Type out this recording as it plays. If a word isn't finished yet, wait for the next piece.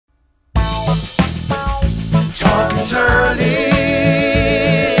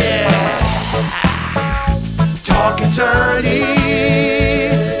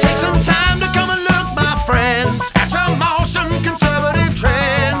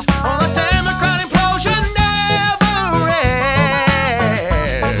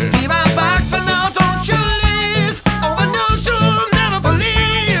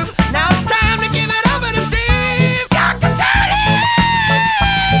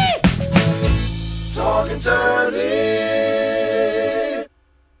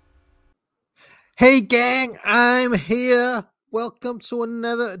Hey gang, I'm here. Welcome to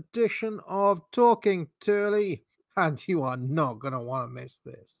another edition of Talking Turley, and you are not going to want to miss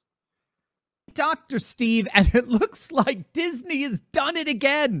this. Dr. Steve, and it looks like Disney has done it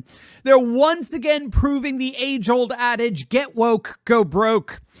again. They're once again proving the age-old adage, get woke, go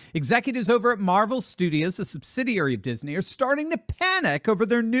broke. Executives over at Marvel Studios, a subsidiary of Disney, are starting to panic over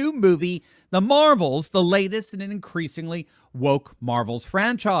their new movie, The Marvels, the latest in an increasingly woke Marvels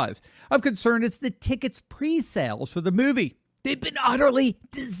franchise. Of concern is the tickets pre-sales for the movie. They've been utterly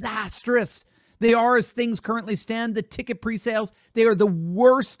disastrous. They are, as things currently stand, the ticket pre-sales, they are the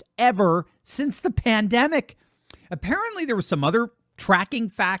worst ever since the pandemic. Apparently, there were some other tracking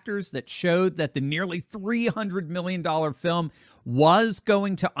factors that showed that the nearly $300 million film was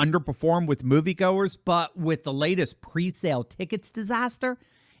going to underperform with moviegoers, but with the latest pre-sale tickets disaster,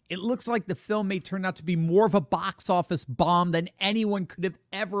 it looks like the film may turn out to be more of a box office bomb than anyone could have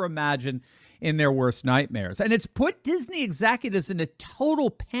ever imagined in their worst nightmares. And it's put Disney executives in a total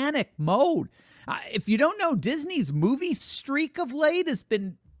panic mode. If you don't know, Disney's movie streak of late has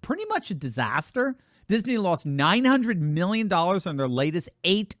been pretty much a disaster. Disney lost $900 million on their latest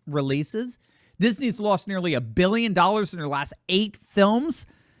 8 releases. Disney's lost nearly $1 billion in their last 8 films,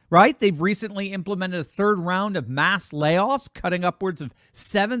 right? They've recently implemented a third round of mass layoffs, cutting upwards of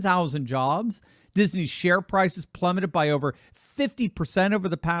 7,000 jobs. Disney's share price has plummeted by over 50% over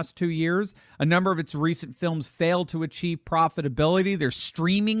the past 2 years. A number of its recent films failed to achieve profitability. Their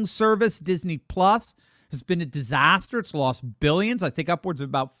streaming service, Disney Plus, has been a disaster. It's lost billions, I think upwards of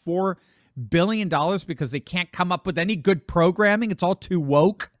about $4 billion because they can't come up with any good programming. It's all too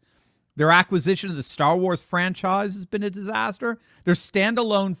woke. Their acquisition of the Star Wars franchise has been a disaster. Their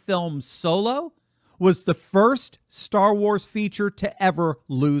standalone film Solo was the first Star Wars feature to ever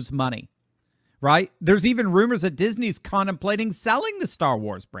lose money. Right? There's even rumors that Disney's contemplating selling the Star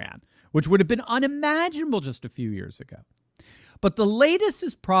Wars brand, which would have been unimaginable just a few years ago. But the latest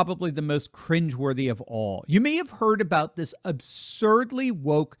is probably the most cringeworthy of all. You may have heard about this absurdly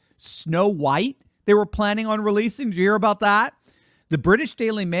woke Snow White they were planning on releasing. Did you hear about that? The British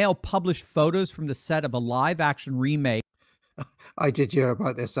Daily Mail published photos from the set of a live-action remake. I did hear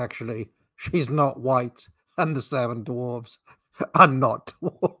about this, actually. She's not white, and the 7 dwarves are not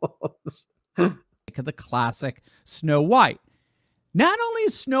dwarves. Of the classic Snow White. Not only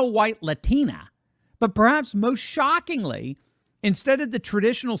is Snow White Latina, but perhaps most shockingly, instead of the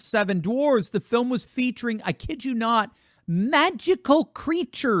traditional 7 dwarves, the film was featuring, I kid you not, magical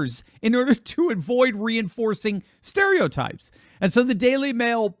creatures in order to avoid reinforcing stereotypes. And so the Daily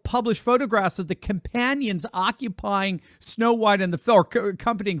Mail published photographs of the companions occupying Snow White in the film, or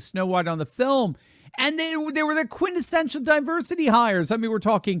accompanying Snow White on the film. And they were the quintessential diversity hires. I mean, we're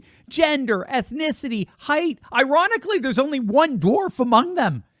talking gender, ethnicity, height. Ironically, there's only one dwarf among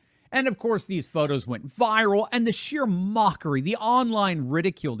them. And of course, these photos went viral, and the sheer mockery, the online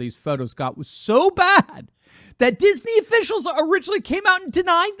ridicule these photos got was so bad that Disney officials originally came out and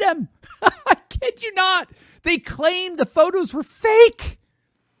denied them. I kid you not. They claimed the photos were fake.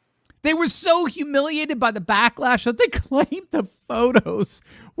 They were so humiliated by the backlash that they claimed the photos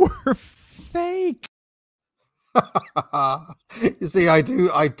were fake. You see, I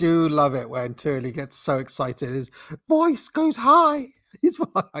do love it when Turley gets so excited. His voice goes high.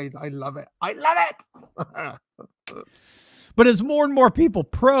 I love it. I love it. But as more and more people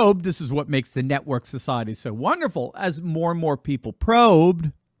probed, this is what makes the network society so wonderful. As more and more people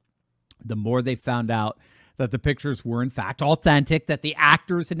probed, the more they found out that the pictures were in fact authentic, that the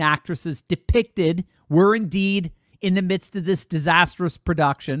actors and actresses depicted were indeed in the midst of this disastrous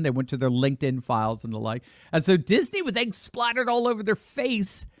production. They went to their LinkedIn files and the like. And so Disney, with egg splattered all over their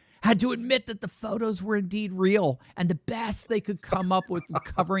face, had to admit that the photos were indeed real. And the best they could come up with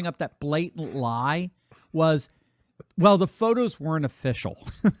covering up that blatant lie was, well, the photos weren't official.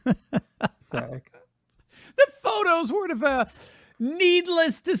 The photos weren't official.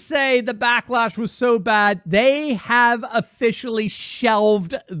 Needless to say, the backlash was so bad, they have officially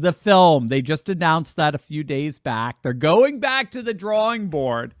shelved the film. They just announced that a few days back. They're going back to the drawing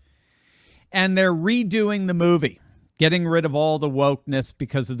board, and they're redoing the movie, getting rid of all the wokeness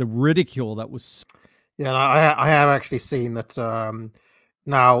because of the ridicule that was. Yeah, I have actually seen that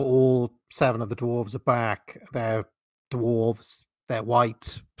now all 7 of the dwarves are back. They're dwarves. They're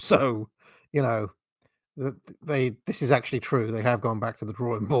white. So, you know, this is actually true. They have gone back to the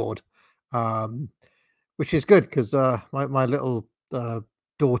drawing board, which is good because my little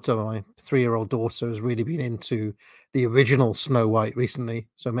daughter, my 3-year-old daughter, has really been into the original Snow White recently.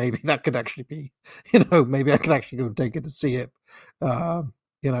 So maybe that could actually be, maybe I could actually go take it to see it,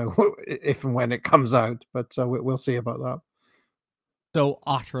 if and when it comes out. But we'll see about that. So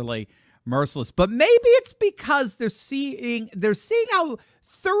utterly merciless. But maybe it's because they're seeing how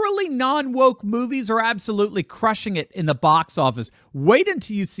thoroughly non-woke movies are absolutely crushing it in the box office. Wait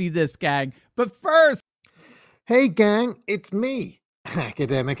until you see this, gang. But first, hey gang, it's me,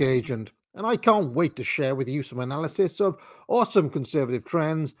 Academic Agent, and I can't wait to share with you some analysis of awesome conservative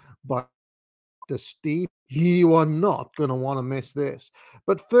trends by Dr. Steve. You are not going to want to miss this.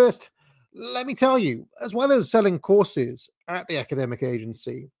 But first, let me tell you, as well as selling courses at the academic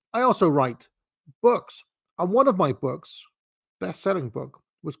agency, I also write books. And one of my books, best-selling book,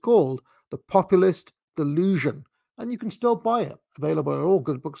 was called The Populist Delusion. And you can still buy it, available at all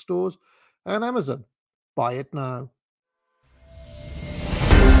good bookstores and Amazon. Buy it now.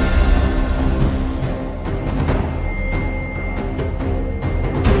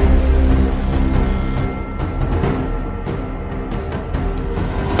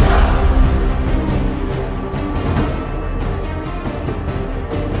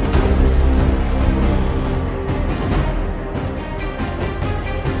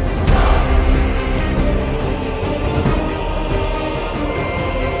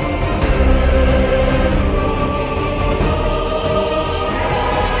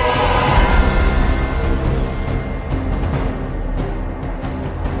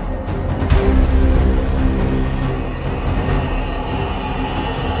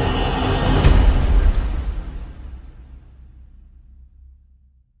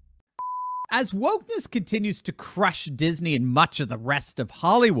 as wokeness continues to crush Disney and much of the rest of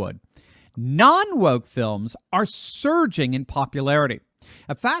Hollywood, non-woke films are surging in popularity.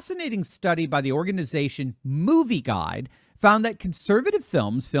 A fascinating study by the organization Movie Guide found that conservative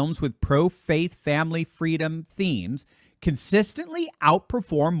films with pro-faith, family, freedom themes, consistently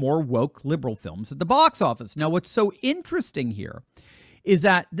outperform more woke liberal films at the box office. Now, what's so interesting here is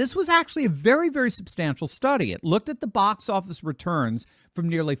that this was actually a very, very substantial study. It looked at the box office returns from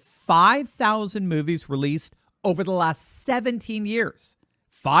nearly 5,000 movies released over the last 17 years.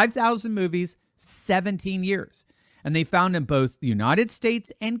 5,000 movies, 17 years. And they found in both the United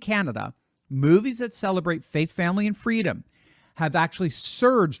States and Canada, movies that celebrate faith, family, and freedom have actually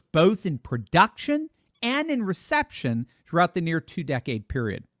surged both in production and in reception throughout the near two-decade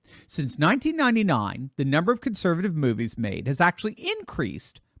period. Since 1999, the number of conservative movies made has actually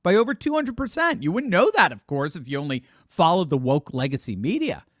increased by over 200%. You wouldn't know that, of course, if you only followed the woke legacy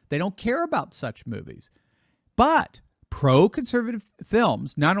media. They don't care about such movies. But pro-conservative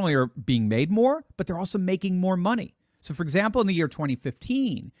films not only are being made more, but they're also making more money. So, for example, in the year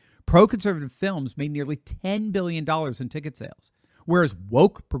 2015, pro-conservative films made nearly $10 billion in ticket sales, whereas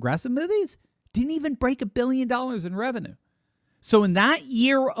woke progressive movies didn't even break $1 billion in revenue. So in that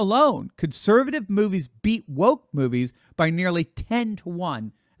year alone, conservative movies beat woke movies by nearly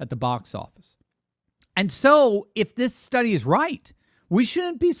 10-1 at the box office. And so if this study is right, we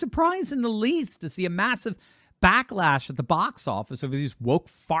shouldn't be surprised in the least to see a massive backlash at the box office over these woke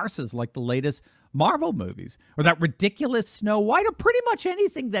farces like the latest Marvel movies or that ridiculous Snow White or pretty much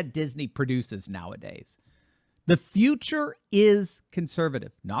anything that Disney produces nowadays. The future is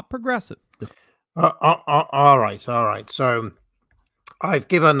conservative, not progressive. All right. So I've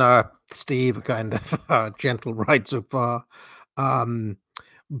given Steve a kind of gentle ride so far.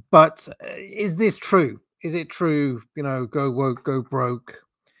 But is this true? Is it true, go woke, go broke,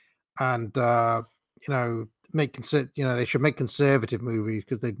 and, they should make conservative movies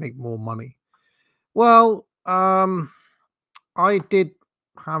because they'd make more money? Well, I did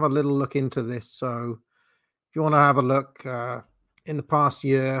have a little look into this. So if you want to have a look, in the past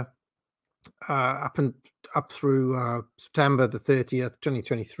year, up through September the 30th,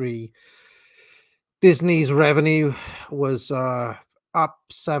 2023, Disney's revenue was up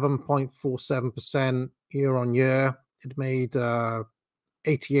 7.47% year on year. It made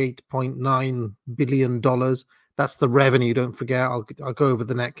 $88.9 billion. That's the revenue. Don't forget. I'll go over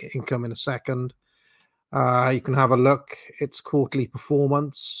the net income in a second. You can have a look. Its quarterly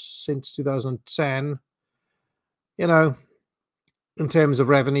performance since 2010. In terms of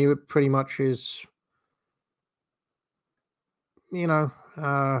revenue, it pretty much is, if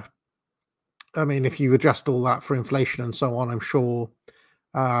you adjust all that for inflation and so on, I'm sure,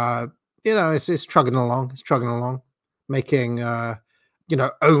 it's chugging along. It's chugging along, making,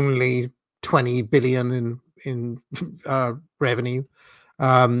 only 20 billion in revenue.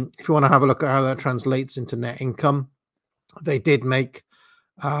 If you want to have a look at how that translates into net income, they did make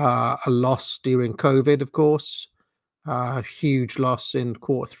a loss during COVID, of course. Huge loss in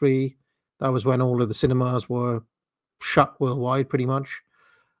Q3. That was when all of the cinemas were shut worldwide, pretty much.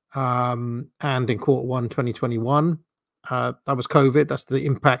 And in Q1 2021, that was COVID. That's the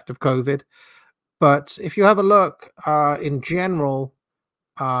impact of COVID. But if you have a look, in general,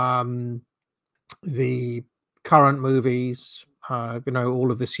 um, the current movies,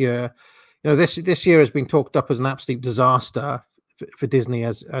 all of this year. This year has been talked up as an absolute disaster for Disney,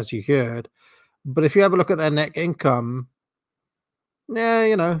 as you heard. But if you have a look at their net income, yeah,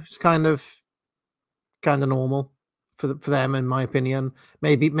 it's kind of normal for them, in my opinion.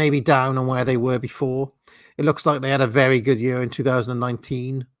 Maybe down on where they were before. It looks like they had a very good year in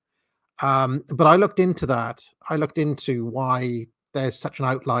 2019. But I looked into that. I looked into why there's such an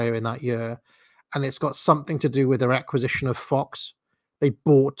outlier in that year, and it's got something to do with their acquisition of Fox. They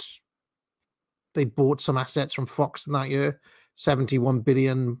bought some assets from Fox in that year, $71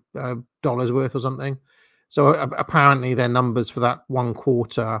 billion dollars worth or something. So apparently their numbers for that one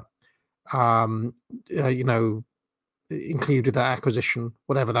quarter, um, included that acquisition,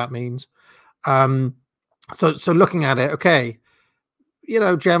 whatever that means. So looking at it, okay,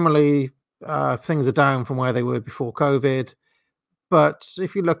 generally things are down from where they were before COVID. But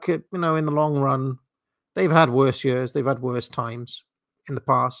if you look at, in the long run, they've had worse years. They've had worse times in the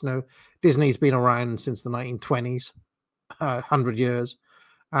past. Disney's been around since the 1920s, 100 years,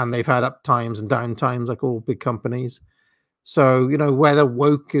 and they've had up times and down times like all big companies. So, whether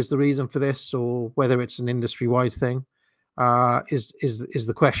woke is the reason for this or whether it's an industry-wide thing is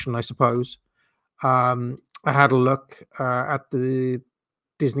the question, I suppose. I had a look at the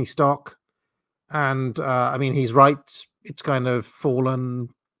Disney stock, and I mean, he's right. It's kind of fallen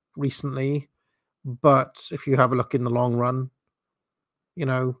recently, but if you have a look in the long run,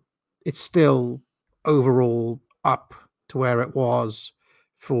 it's still overall up to where it was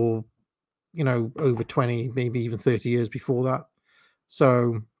for over 20, maybe even 30 years before that.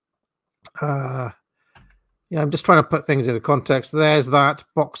 So yeah, I'm just trying to put things into context. There's that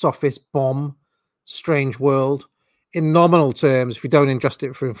box office bomb, Strange World. In nominal terms, if you don't adjust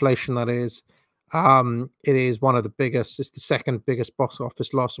it for inflation, that is, it is one of the biggest. It's the second biggest box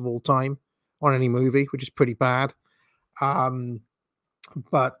office loss of all time on any movie, which is pretty bad.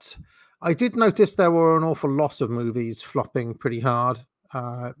 But I did notice there were an awful lot of movies flopping pretty hard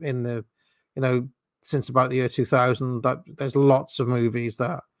in the, since about the year 2000. That there's lots of movies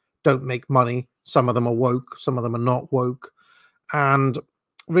that don't make money. Some of them are woke, some of them are not woke, and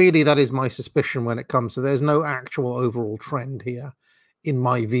really that is my suspicion when it comes to, there's no actual overall trend here, in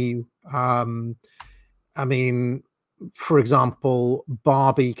my view. I mean, for example,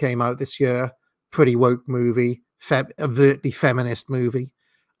 Barbie came out this year, pretty woke movie, overtly feminist movie,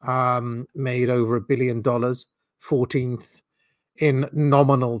 made over $1 billion, 14th in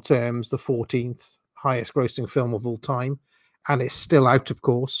nominal terms, the 14th highest grossing film of all time, and it's still out, of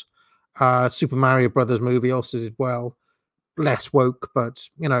course. Super Mario Brothers movie also did well, less woke, but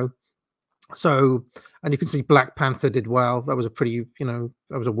so, and you can see Black Panther did well. That was a pretty, that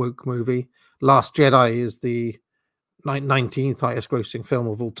was a woke movie. Last Jedi is the 19th highest grossing film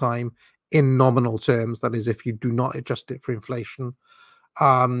of all time in nominal terms. That is, if you do not adjust it for inflation.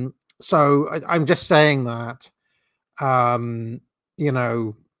 So I'm just saying that,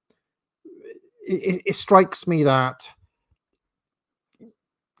 it strikes me that,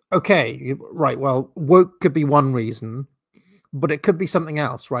 okay, right, well, woke could be one reason, but it could be something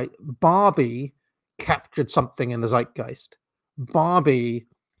else, right? Barbie captured something in the zeitgeist. Barbie,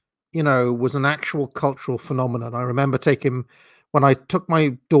 was an actual cultural phenomenon. I remember when I took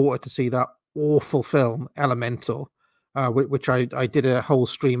my daughter to see that awful film, Elemental, which I did a whole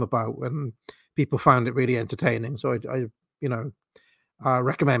stream about, and people found it really entertaining. So I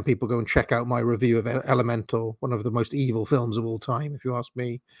recommend people go and check out my review of Elemental, one of the most evil films of all time, if you ask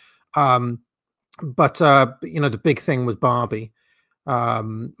me. But the big thing was Barbie.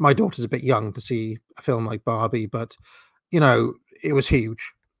 My daughter's a bit young to see a film like Barbie, but it was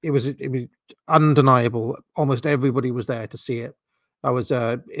huge. It was undeniable. Almost everybody was there to see it. That was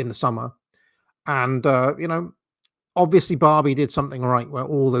in the summer, and obviously Barbie did something right where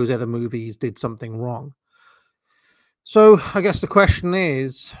all those other movies did something wrong. So I guess the question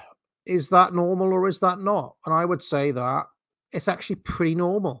is that normal or is that not? And I would say that it's actually pretty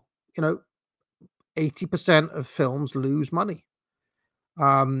normal. 80% of films lose money.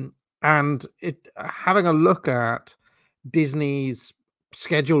 And having a look at Disney's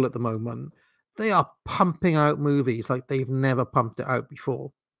schedule at the moment, they are pumping out movies like they've never pumped it out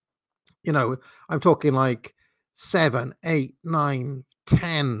before. I'm talking like 7, 8, 9,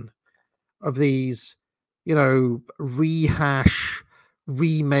 10 of these,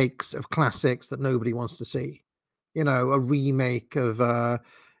 remakes of classics that nobody wants to see. A remake of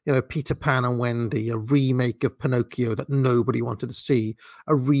Peter Pan and Wendy, a remake of Pinocchio that nobody wanted to see,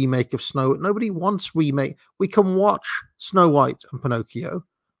 a remake of Nobody wants remake. We can watch Snow White and Pinocchio.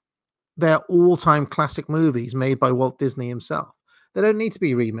 They're all-time classic movies made by Walt Disney himself. They don't need to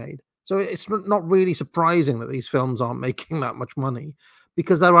be remade. So it's not really surprising that these films aren't making that much money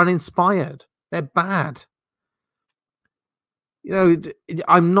because they're uninspired. They're bad. You know,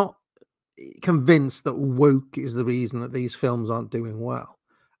 I'm not convinced that woke is the reason that these films aren't doing well.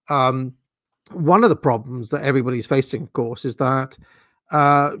 Um, One of the problems that everybody's facing, of course, is that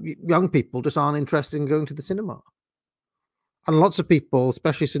young people just aren't interested in going to the cinema. And lots of people,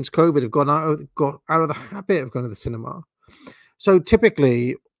 especially since COVID, have got out of the habit of going to the cinema. So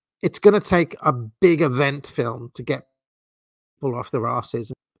typically, it's going to take a big event film to get people off their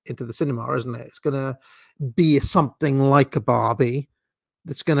asses into the cinema, isn't it? It's going to be something like a Barbie.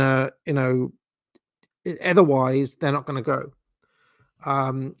 That's going to, otherwise they're not going to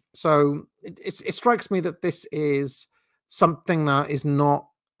go. So it strikes me that this is something that is not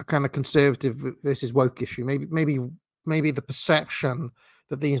a kind of conservative versus woke issue. Maybe the perception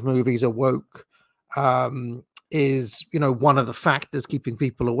that these movies are woke is one of the factors keeping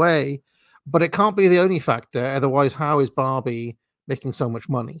people away, but it can't be the only factor. Otherwise, how is Barbie making so much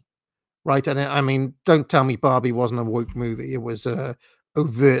money, right? And I mean, don't tell me Barbie wasn't a woke movie. It was a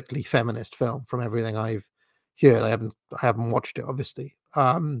overtly feminist film from everything I've heard. I haven't watched it, obviously.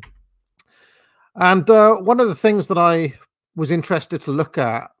 And one of the things that I was interested to look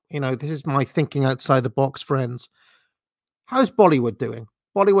at, this is my thinking outside the box, friends. How's Bollywood doing?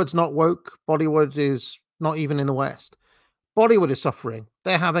 Bollywood's not woke. Bollywood is not even in the West. Bollywood is suffering.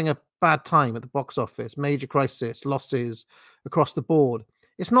 They're having a bad time at the box office, major crisis, losses across the board.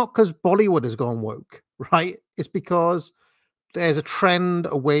 It's not because Bollywood has gone woke, right? It's because there's a trend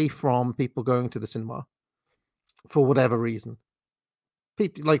away from people going to the cinema for whatever reason.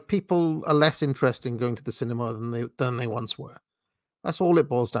 People are less interested in going to the cinema than they once were. That's all it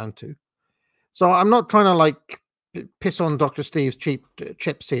boils down to. So I'm not trying to piss on Dr. Steve's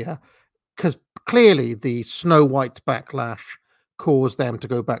chips here, because clearly the Snow White backlash caused them to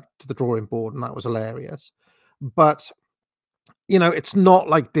go back to the drawing board, and that was hilarious. But it's not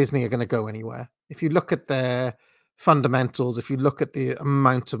like Disney are going to go anywhere. If you look at their fundamentals, if you look at the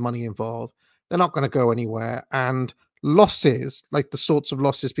amount of money involved, they're not going to go anywhere. And losses, like the sorts of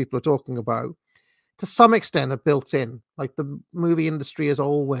losses people are talking about, to some extent are built in. Like the movie industry has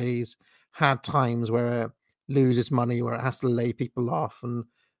always had times where it loses money, where it has to lay people off, and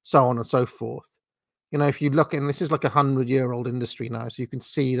so on and so forth. If you look, and this is like 100-year-old industry now, so you can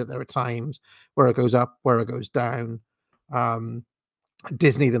see that there are times where it goes up, where it goes down.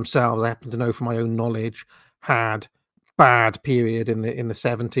 Disney themselves, I happen to know from my own knowledge, had bad period in the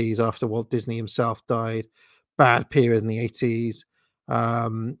 70s after Walt Disney himself died, bad period in the 80s.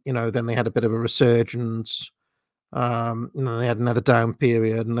 Then they had a bit of a resurgence. And then they had another down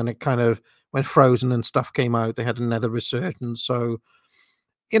period, and then it kind of, when Frozen and stuff came out, they had another resurgence. So,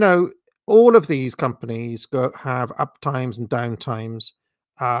 all of these companies have up times and down times,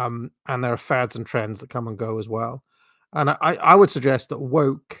 and there are fads and trends that come and go as well. And I would suggest that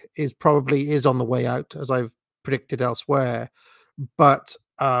woke is on the way out, as I've predicted elsewhere. But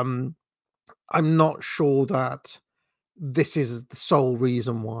I'm not sure that this is the sole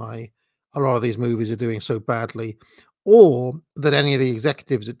reason why a lot of these movies are doing so badly, or that any of the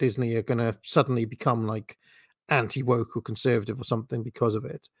executives at Disney are going to suddenly become like anti-woke or conservative or something because of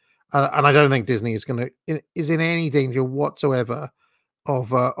it. And I don't think Disney is in any danger whatsoever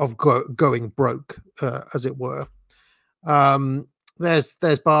of going broke, as it were. There's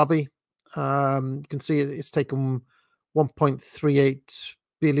Barbie. You can see it's taken 1.38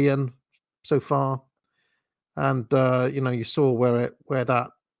 billion so far, and you saw where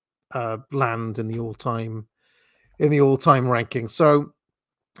that lands in the all-time ranking. So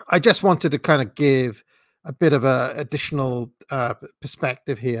I just wanted to kind of give a bit of a additional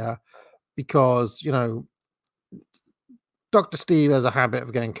perspective here, because Dr. Steve has a habit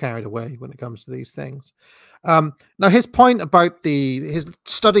of getting carried away when it comes to these things. Now, his point about his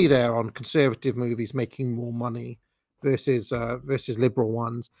study there on conservative movies making more money versus liberal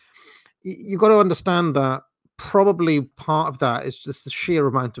ones, you've got to understand that probably part of that is just the sheer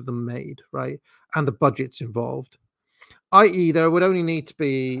amount of them made, right? And the budgets involved. I.e., there would only need to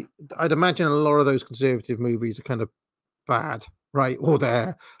be, I'd imagine a lot of those conservative movies are kind of bad, right? Or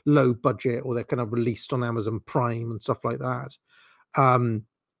they're low budget, or they're kind of released on Amazon Prime and stuff like that.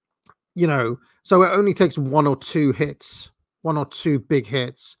 So it only takes one or two big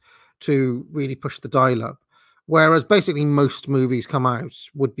hits to really push the dial up. Whereas basically most movies come out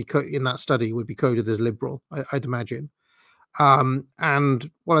in that study would be coded as liberal, I'd imagine. And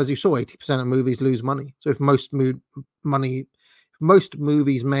well, as you saw, 80% of movies lose money. So if most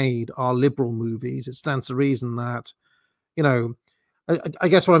movies made are liberal movies, it stands to reason that, I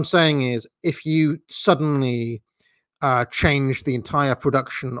guess what I'm saying is, if you suddenly changed the entire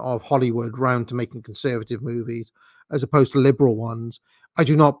production of Hollywood round to making conservative movies as opposed to liberal ones, I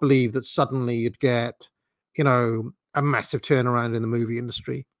do not believe that suddenly you'd get, a massive turnaround in the movie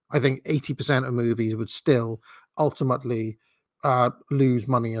industry. I think 80% of movies would still ultimately lose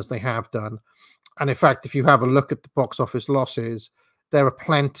money as they have done. And in fact, if you have a look at the box office losses, there are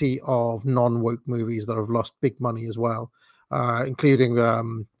plenty of non-woke movies that have lost big money as well, including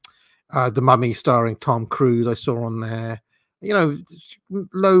The Mummy starring Tom Cruise. I saw on there,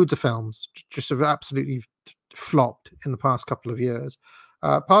 loads of films just have absolutely flopped in the past couple of years,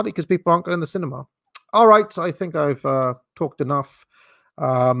 partly because people aren't going to the cinema. All right, I think I've talked enough.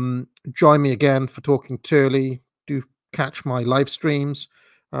 Join me again for Talking Turley. Do catch my live streams.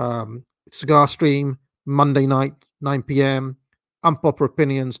 Cigar Stream, Monday night, 9 p.m. Unpopular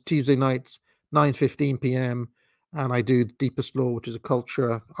Opinions, Tuesday nights, 9:15 p.m. And I do Deepest Law, which is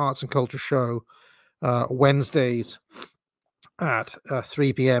a arts and culture show, Wednesdays at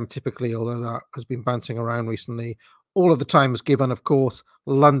 3 p.m. typically, although that has been bouncing around recently. All of the time is given, of course,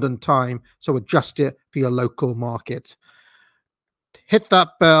 London time, so adjust it for your local market. Hit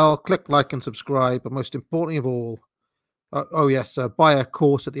that bell, click like and subscribe, but most importantly of all, buy a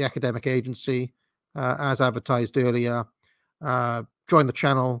course at the academic agency, as advertised earlier. Join the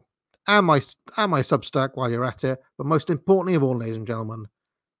channel and my Substack while you're at it. But most importantly of all, ladies and gentlemen,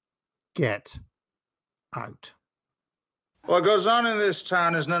 get out. What goes on in this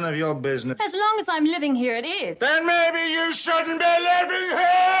town is none of your business. As long as I'm living here, it is. Then maybe you shouldn't be living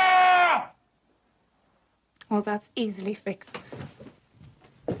here! Well, that's easily fixed.